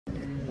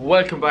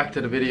Welcome back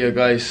to the video,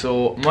 guys.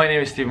 So my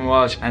name is Stephen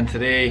Walsh and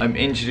today I'm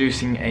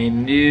introducing a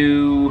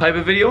new type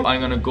of video. I'm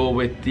gonna go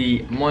with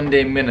the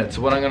Monday minute.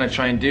 So what I'm gonna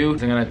try and do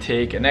is I'm gonna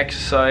take an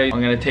exercise,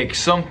 I'm gonna take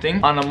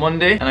something on a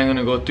Monday and I'm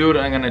gonna go through it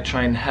and I'm gonna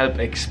try and help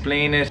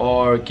explain it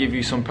or give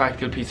you some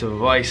practical piece of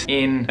advice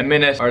in a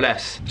minute or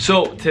less.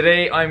 So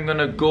today I'm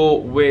gonna go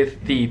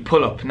with the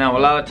pull-up. Now a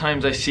lot of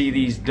times I see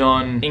these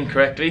done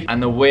incorrectly, and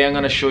the way I'm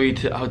gonna show you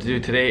how to do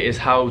it today is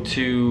how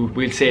to,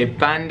 we'll say,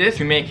 band it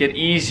to make it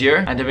easier,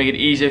 and to make it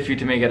easier for you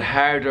to make it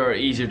harder or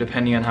easier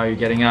depending on how you're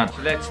getting on.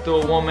 So let's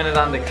throw 1 minute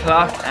on the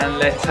clock and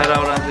let's head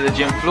out onto the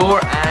gym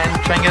floor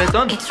and try and get it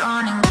done.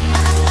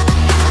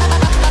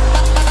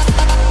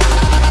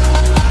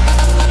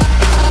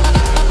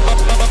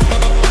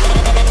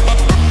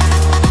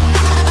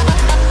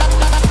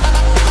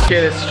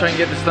 Okay, let's try and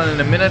get this done in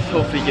a minute.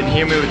 Hopefully you can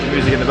hear me with the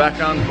music in the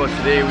background, but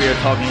today we are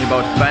talking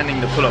about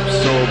banding the pull-ups.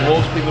 So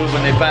most people,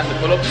 when they band the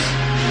pull-ups,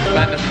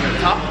 band it from the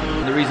top.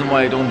 The reason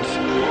why I don't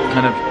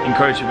kind of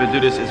encourage people to do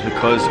this is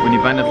because when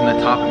you band it from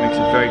the top, it makes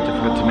it very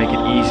difficult to make it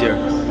easier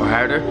or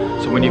harder.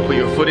 So when you put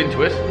your foot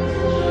into it,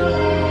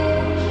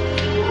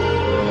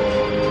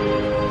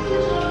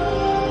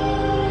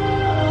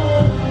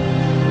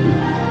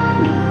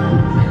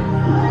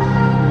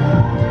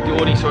 the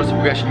only source of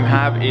progression you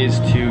have is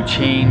to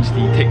change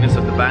the thickness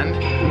of the band,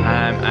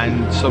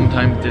 and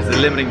sometimes there's a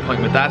limiting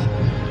point with that.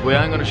 The way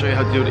I'm going to show you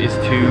how to do it is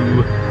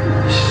to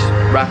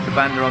wrap the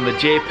band around the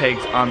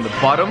J-pegs on the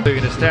bottom. So you're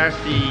going to start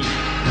the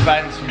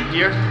bands from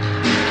here.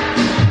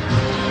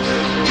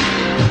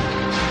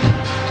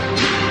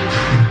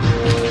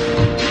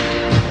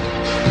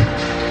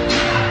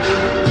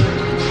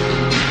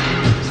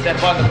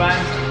 Step on the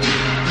band.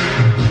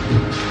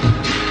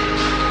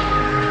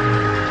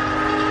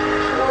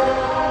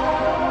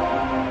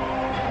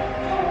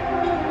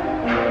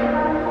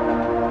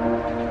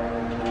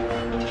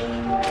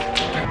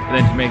 And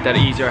then to make that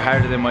easier or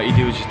harder, then what you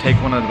do is just take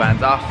one of the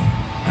bands off,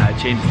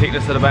 change the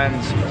thickness of the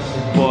bands,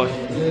 but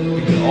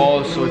you can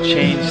also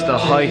change the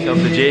height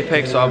of the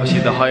JPEG. So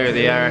obviously the higher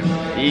they are,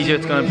 the easier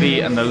it's going to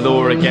be, and the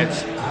lower it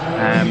gets,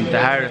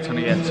 the harder it's going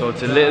to get. So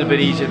it's a little bit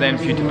easier then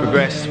for you to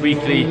progress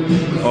weekly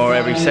or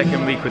every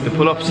second week with the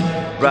pull-ups,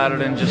 rather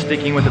than just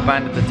sticking with the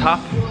band at the top,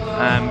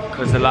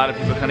 because a lot of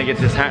people kind of get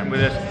disheartened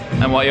with it.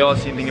 And what you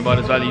also need to think about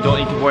as well, you don't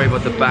need to worry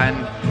about the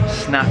band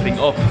snapping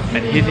up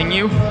and hitting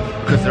you,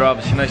 because they're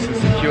obviously nice and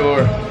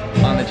secure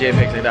on the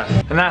JPEGs like that.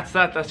 And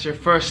that's your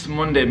first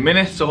Monday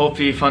minute. So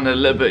hopefully you found it a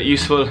little bit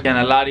useful and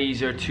a lot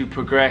easier to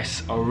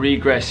progress or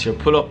regress your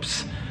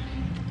pull-ups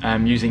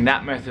using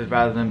that method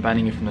rather than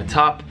banding it from the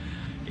top.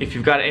 If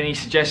you've got any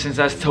suggestions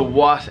as to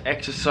what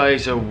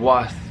exercise or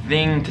what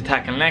thing to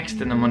tackle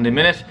next in the Monday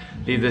minute,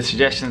 leave the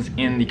suggestions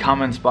in the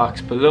comments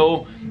box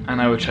below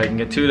and I will try and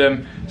get to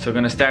them. So I'm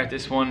going to start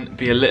this one,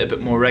 be a little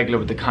bit more regular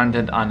with the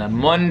content on a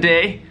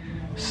Monday.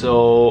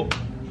 So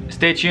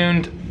stay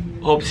tuned,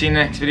 hope to see you in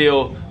the next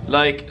video.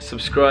 Like,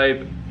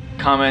 subscribe,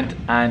 comment,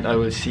 and I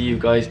will see you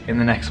guys in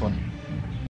the next one.